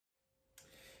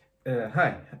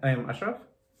Hi, I am Ashraf.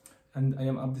 And I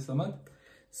am Abdi Samad.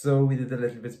 So we did a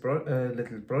little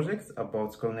project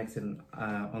about connecting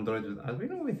Android with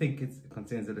Arduino. We think it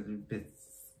contains a little bit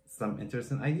some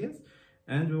interesting ideas,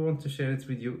 and we want to share it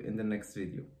with you in the next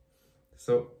video.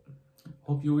 So,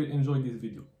 Hope you will enjoy this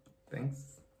video.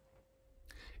 thanks.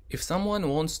 If someone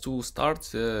wants to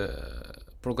start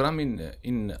programming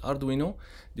in Arduino,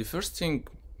 the first thing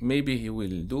maybe he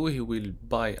will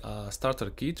buy a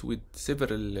starter kit with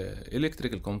several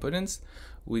electrical components,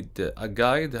 with a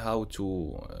guide how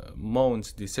to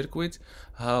mount the circuit,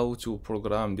 how to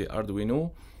program the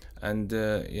Arduino, and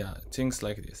yeah, things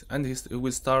like this. And he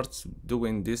will start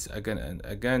doing this again and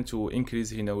again to increase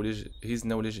his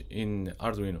knowledge in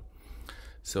Arduino.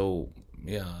 So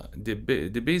yeah, the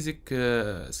basic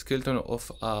skeleton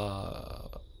of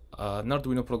an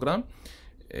Arduino program,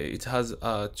 it has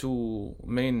two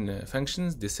main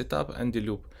functions: the setup and the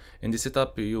loop. In the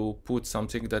setup, you put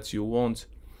something that you want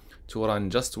to run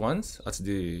just once at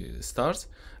the start,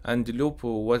 and the loop,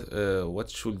 what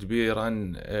should be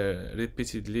run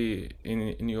repeatedly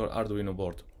in your Arduino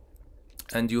board.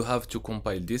 And you have to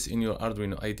compile this in your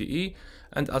Arduino IDE,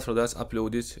 and after that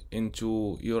upload it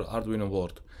into your Arduino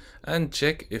board and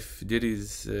check if there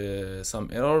is some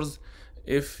errors.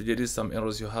 If there is some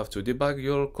errors, you have to debug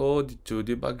your code, to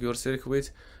debug your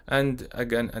circuit, and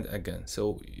again.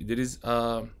 So there is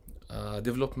a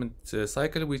development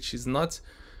cycle which is not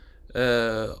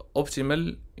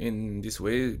optimal in this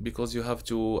way, because you have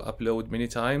to upload many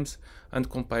times and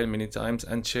compile many times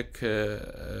and check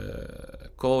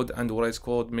code and write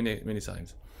code many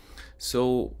times.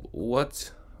 So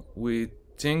what we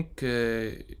think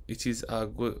it is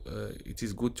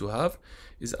good to have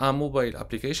is a mobile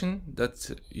application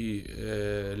that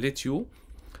let you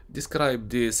describe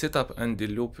the setup and the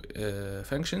loop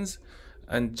functions,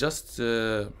 and just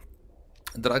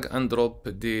drag and drop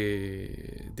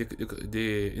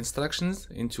the instructions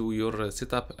into your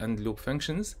setup and loop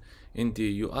functions in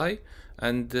the UI,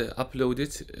 and upload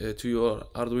it to your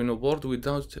Arduino board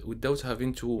without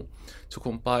having to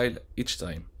compile each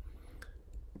time.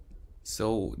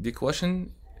 So the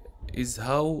question is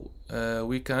how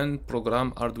we can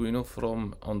program Arduino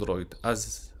from Android,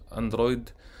 as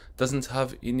Android doesn't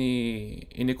have any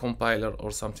compiler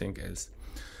or something else.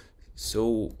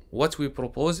 So what we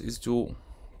propose is to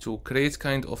create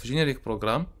kind of generic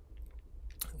program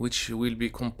which will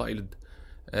be compiled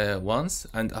once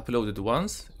and uploaded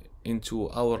once into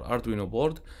our Arduino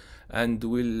board, and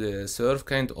will serve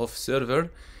kind of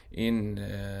server in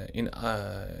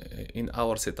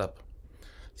our setup.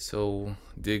 So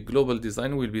the global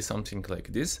design will be something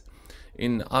like this.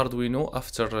 In Arduino,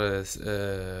 after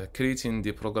creating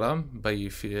the program by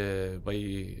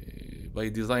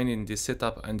designing the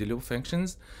setup and the loop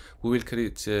functions, we will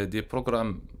create the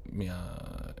program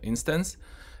instance,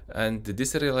 and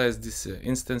deserialize this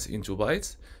instance into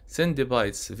bytes, send the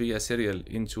bytes via serial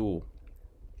into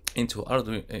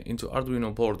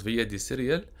Arduino board via the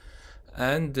serial,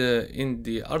 and in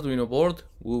the Arduino board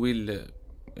we will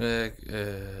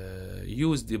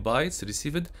use the bytes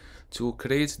received to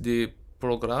create the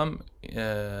program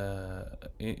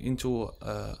into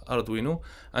Arduino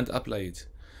and apply it.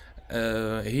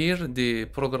 Here the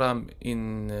program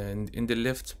in the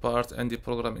left part and the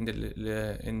program in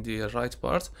the right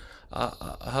part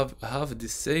have the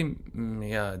same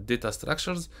data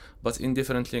structures, but in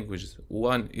different languages.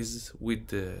 One is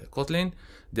with Kotlin,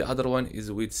 the other one is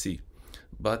with C.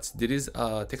 But there is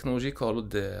a technology called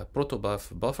the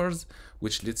protobuf buffers,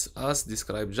 which lets us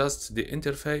describe just the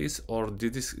interface or the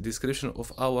description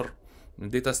of our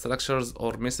data structures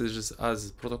or messages,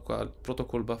 as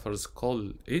protocol buffers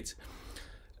call it.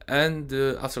 And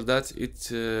after that,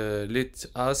 it let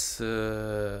us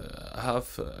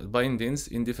have bindings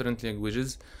in different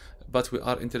languages, but we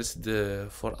are interested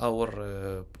for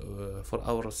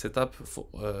our setup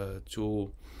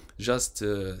to just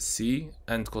C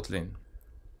and Kotlin,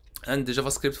 and the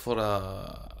JavaScript for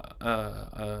a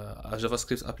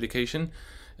JavaScript application,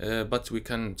 but we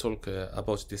can talk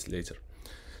about this later.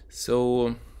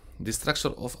 So the structure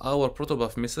of our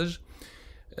protobuf message,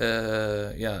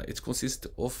 it consists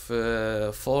of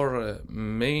 4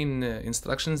 main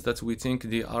instructions that we think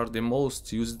they are the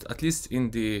most used, at least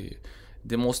in the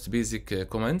most basic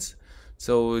commands.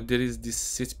 So there is this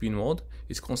set pin mode.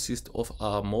 It consists of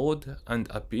a mode and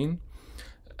a pin,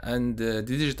 and the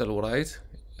digital write.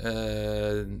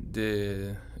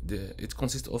 It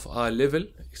consists of a level.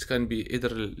 It can be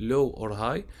either low or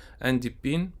high, and the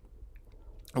pin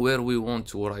where we want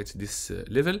to write this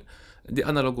level. The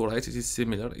analog write, it is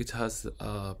similar. It has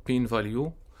a pin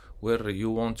value where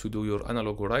you want to do your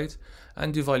analog write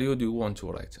and the value you want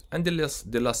to write. And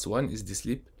the last one is the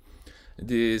sleep.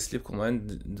 The sleep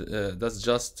command does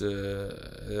just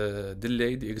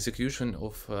delay the execution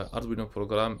of Arduino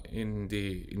program in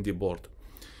the board.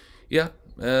 Yeah,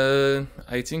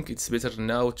 I think it's better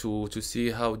now to see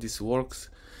how this works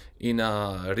in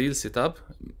a real setup.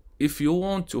 If you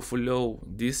want to follow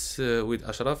this with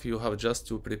Ashraf, you have just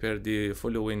to prepare the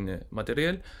following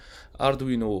material: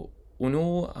 Arduino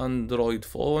Uno, Android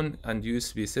phone, and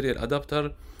USB serial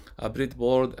adapter, a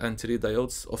breadboard, and 3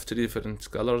 diodes of 3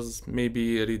 different colors,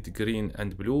 maybe red, green,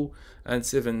 and blue, and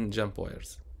 7 jump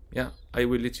wires. Yeah, I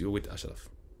will let you with Ashraf.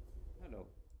 Hello.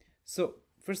 So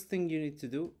first thing you need to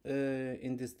do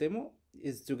in this demo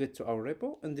is to get to our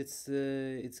repo, and it's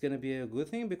gonna be a good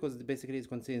thing because basically it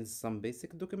contains some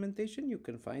basic documentation. You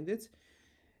can find it.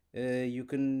 You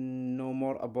can know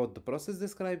more about the process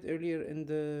described earlier in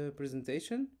the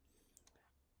presentation.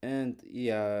 And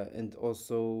yeah, and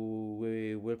also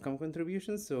we welcome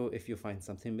contributions. So if you find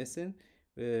something missing,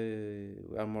 we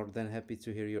are more than happy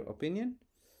to hear your opinion.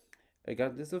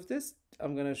 Regardless of this,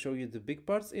 I'm gonna show you the big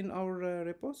parts in our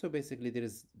repo. So basically there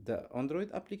is the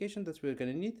Android application that we're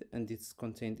gonna need, and it's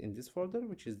contained in this folder,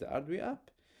 which is the Arduino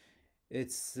app.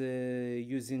 It's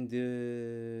using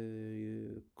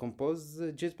the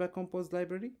Jetpack Compose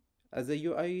library as a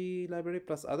UI library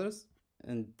plus others,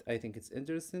 and I think it's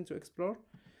interesting to explore.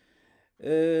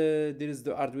 There is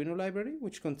the Arduino library,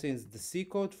 which contains the C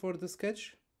code for the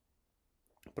sketch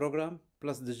program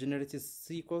plus the generated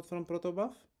C code from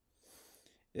protobuf.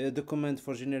 The command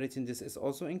for generating this is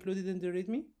also included in the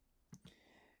README.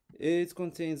 It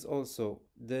contains also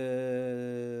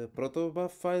the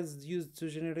protobuf files used to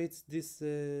generate this the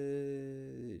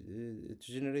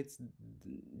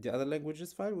other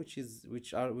languages file, which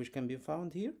can be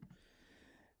found here.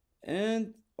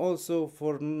 And also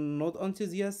for node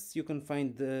enthusiasts, you can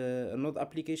find a node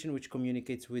application which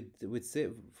communicates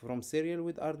from serial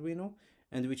with Arduino,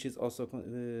 and which is also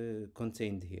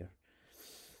contained here.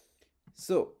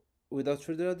 So without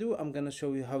further ado, I'm gonna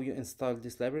show you how you install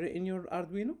this library in your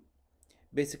Arduino.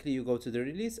 Basically, you go to the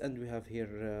release, and we have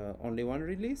here only one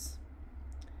release.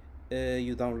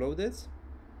 You download it.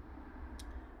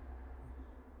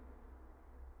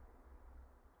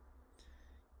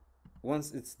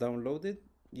 Once it's downloaded,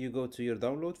 you go to your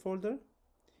download folder.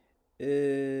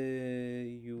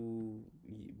 You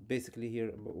basically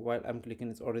here, while I'm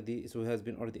clicking, it has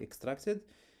been already extracted.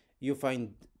 You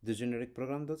find the generic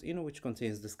program.ino, which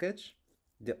contains the sketch,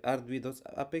 the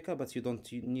Arduino.apk, but you don't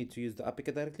need to use the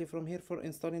APK directly from here for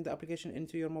installing the application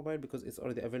into your mobile, because it's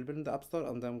already available in the App Store,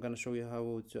 and I'm gonna show you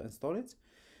how to install it.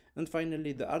 And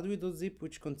finally, the Arduino.zip,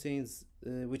 which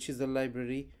is a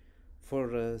library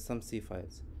for some C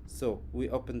files. So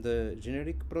we open the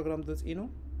generic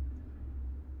program.ino.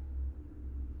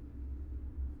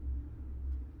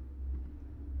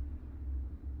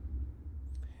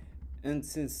 And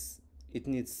since it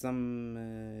needs some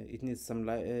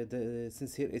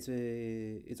since here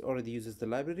it already uses the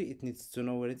library, it needs to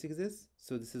know where it exists.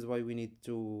 So this is why we need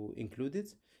to include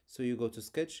it. So you go to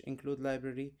sketch, include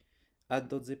library,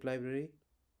 add.zip library,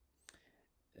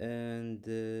 and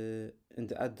in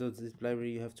the add.zip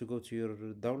library you have to go to your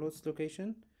downloads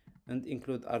location and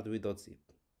include arduino.zip.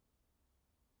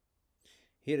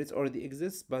 Here it already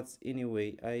exists, but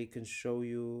anyway, I can show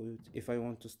you if I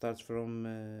want to start from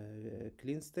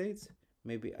clean state.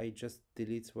 Maybe I just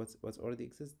delete what's already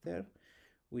exists there,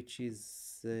 which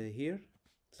is here.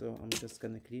 So I'm just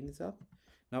gonna clean it up.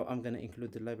 Now I'm gonna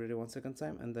include the library one second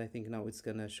time, and I think now it's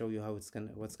gonna show you what's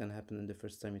gonna happen in the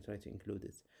first time you try to include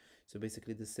it. So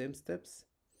basically the same steps.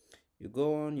 You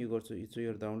go to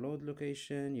your download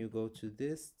location, you go to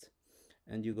dist,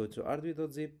 and you go to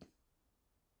arduino.zip.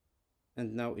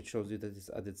 And now it shows you that it's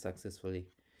added successfully.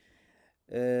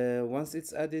 Once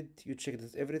it's added, you check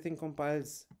that everything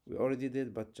compiles. We already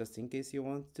did, but just in case you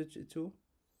want to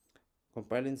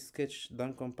compiling sketch,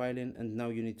 done compiling, and now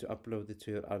you need to upload it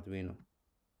to your Arduino.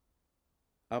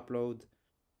 Uploading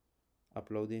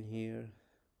here,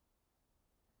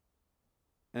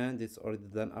 and it's already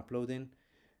done uploading.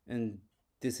 And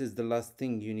this is the last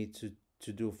thing you need to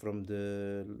do from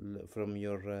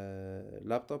your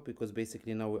laptop, because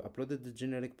basically now we uploaded the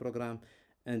generic program,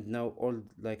 and now all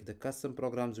like the custom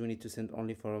programs we need to send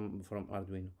only from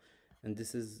Arduino. And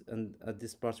at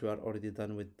this part we are already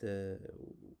done with the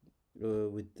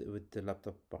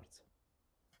laptop part.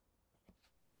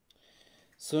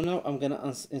 So now I'm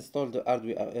gonna install the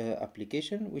Arduino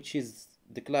application, which is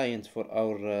the client for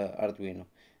our Arduino.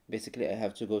 Basically I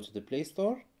have to go to the Play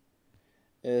Store,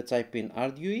 type in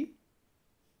Arduino,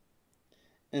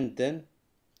 and then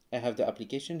I have the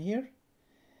application here.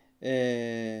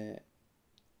 I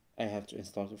have to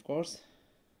install it, of course.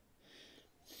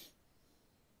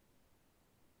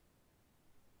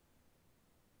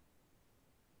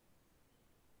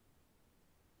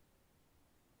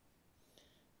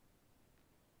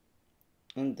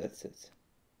 And that's it.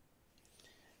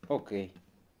 Okay.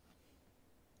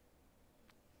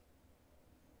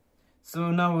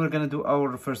 So now we're gonna do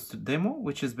our first demo,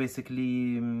 which is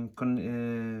basically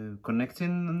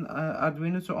connecting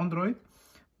Arduino to Android,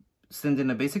 sending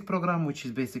a basic program, which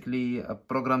is basically a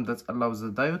program that allows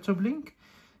the diode to blink.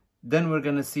 Then we're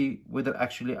gonna see whether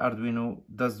actually Arduino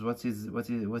does what it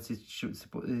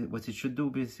should do.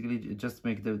 Basically, just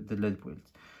make the LED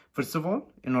bulbs. First of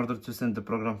all, in order to send the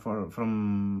program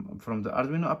from the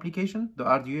Arduino application, the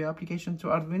RDUA application to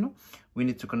Arduino, we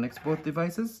need to connect both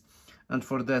devices, and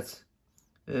for that,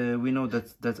 we know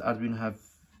that Arduino have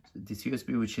this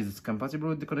USB which is compatible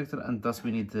with the connector, and thus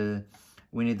we need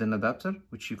an adapter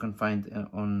which you can find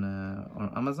on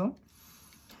Amazon.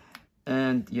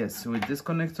 And yes, with this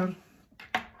connector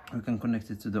we can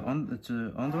connect it to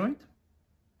Android,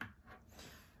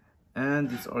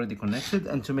 and it's already connected.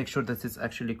 And to make sure that it's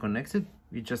actually connected,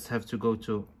 we just have to go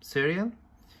to serial,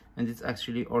 and it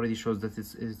actually already shows that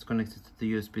it's connected to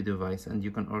the USB device, and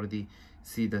you can already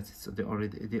see that it's the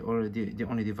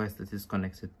only device that is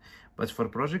connected. But for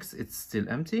projects it's still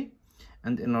empty,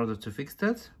 and in order to fix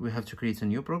that we have to create a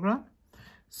new program.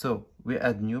 So we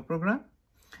add new program,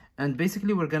 and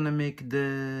basically we're gonna make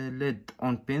the LED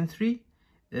on pin 3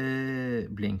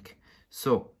 blink.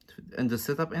 So in the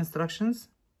setup instructions,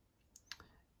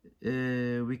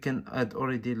 we can add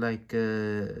already like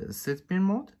set pin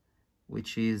mode,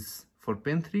 which is for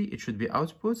pin 3 it should be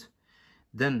output.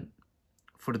 Then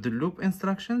for the loop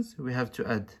instructions we have to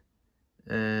add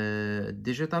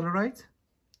digital write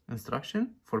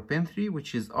instruction for pin 3,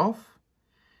 which is off.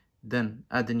 Then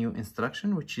add a new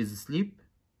instruction which is sleep,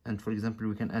 and for example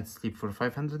we can add sleep for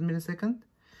 500 milliseconds.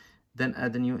 Then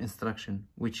add a new instruction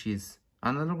which is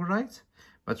analog write,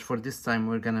 but for this time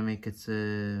we're gonna make it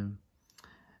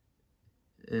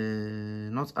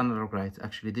not analog write,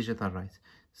 actually digital write.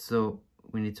 So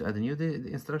we need to add a new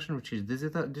instruction which is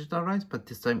digital write, but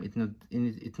this time it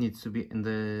needs to be in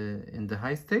the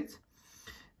high state.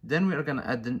 Then we are gonna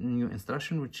add the new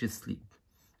instruction which is sleep,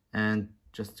 and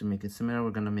just to make it similar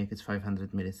we're gonna make it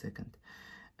 500 milliseconds.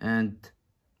 And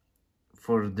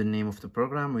for the name of the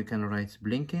program we can write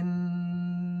blinking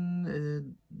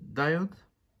diode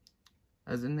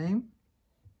as a name,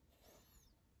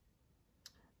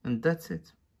 and that's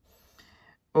it.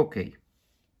 Okay,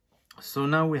 so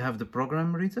now we have the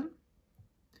program written.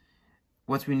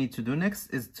 What we need to do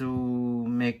next is to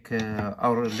make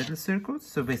our little circuit.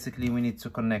 So basically we need to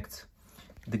connect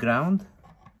the ground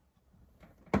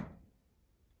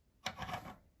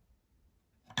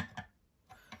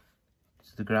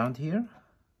to the ground here,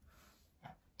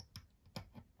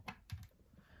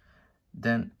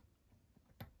 then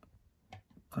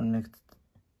connect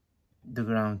the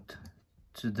ground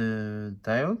to the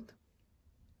diode,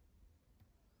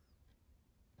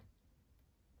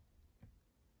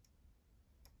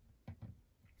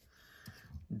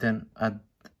 then add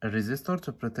a resistor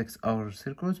to protect our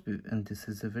circuit, and this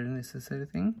is a very necessary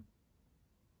thing.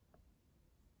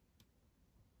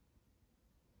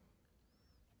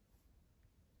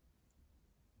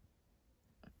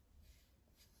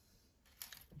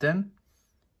 Then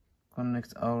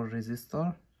connect our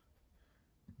resistor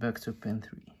back to pin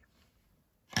 3.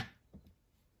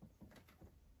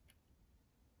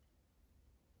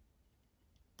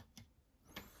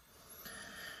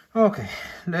 Okay,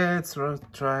 let's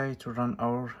try to run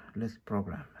our little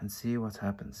program and see what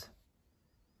happens.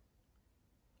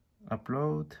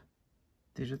 Upload,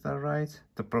 digital write,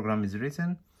 the program is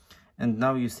written, and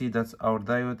now you see that our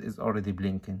diode is already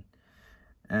blinking.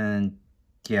 And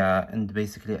yeah, and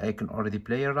basically I can already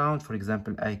play around. For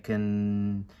example, I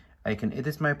can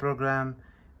edit my program,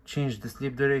 change the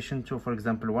sleep duration to, for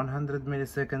example, 100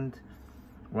 millisecond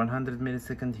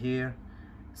here,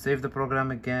 save the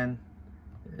program again,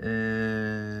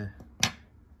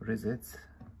 reset,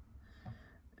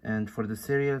 and for the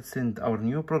serial send our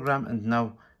new program, and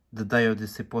now the diode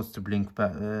is supposed to blink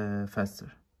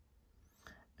faster,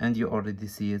 and you already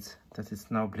see it that it's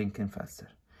now blinking faster.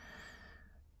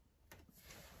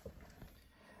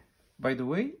 By the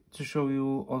way, to show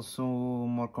you also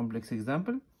more complex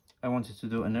example, I wanted to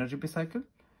do an RGB cycle.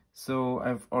 So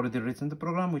I've already written the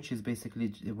program, which is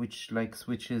basically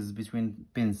switches between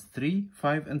pins 3,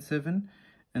 5 and 7,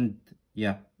 and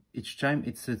yeah, each time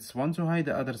it sets one too high,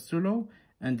 the other's too low,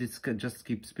 and it just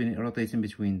keeps rotating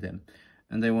between them.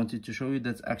 And I wanted to show you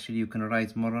that actually you can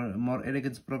write more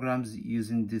elegant programs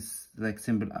using this like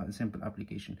simple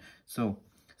application. So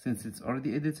since it's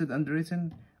already edited and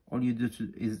written, all you do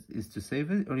is to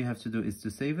save it. All you have to do is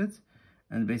to save it,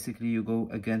 and basically you go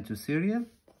again to serial.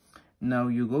 Now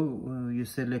you go, you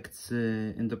select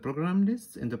in the program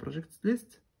list, in the project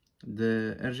list,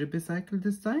 the RGB cycle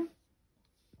this time,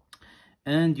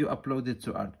 and you upload it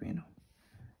to Arduino.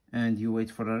 And you wait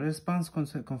for a response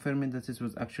confirming that it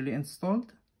was actually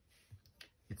installed.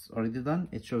 It's already done.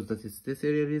 It shows that it's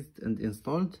deserialized and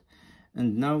installed.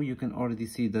 And now you can already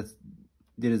see that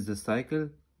there is the cycle.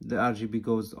 The RGB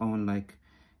goes on like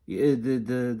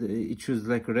it chooses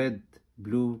like red,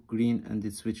 blue, green, and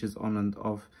it switches on and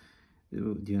off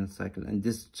during the cycle. And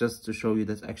this just to show you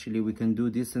that actually we can do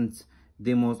decent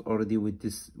demos already with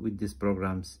these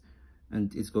programs,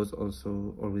 and it goes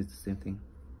also always the same thing.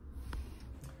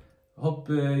 Hope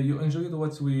you enjoyed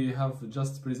what we have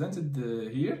just presented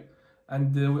here,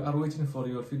 and we are waiting for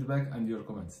your feedback and your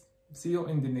comments. See you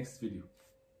in the next video.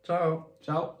 Ciao.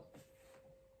 Ciao.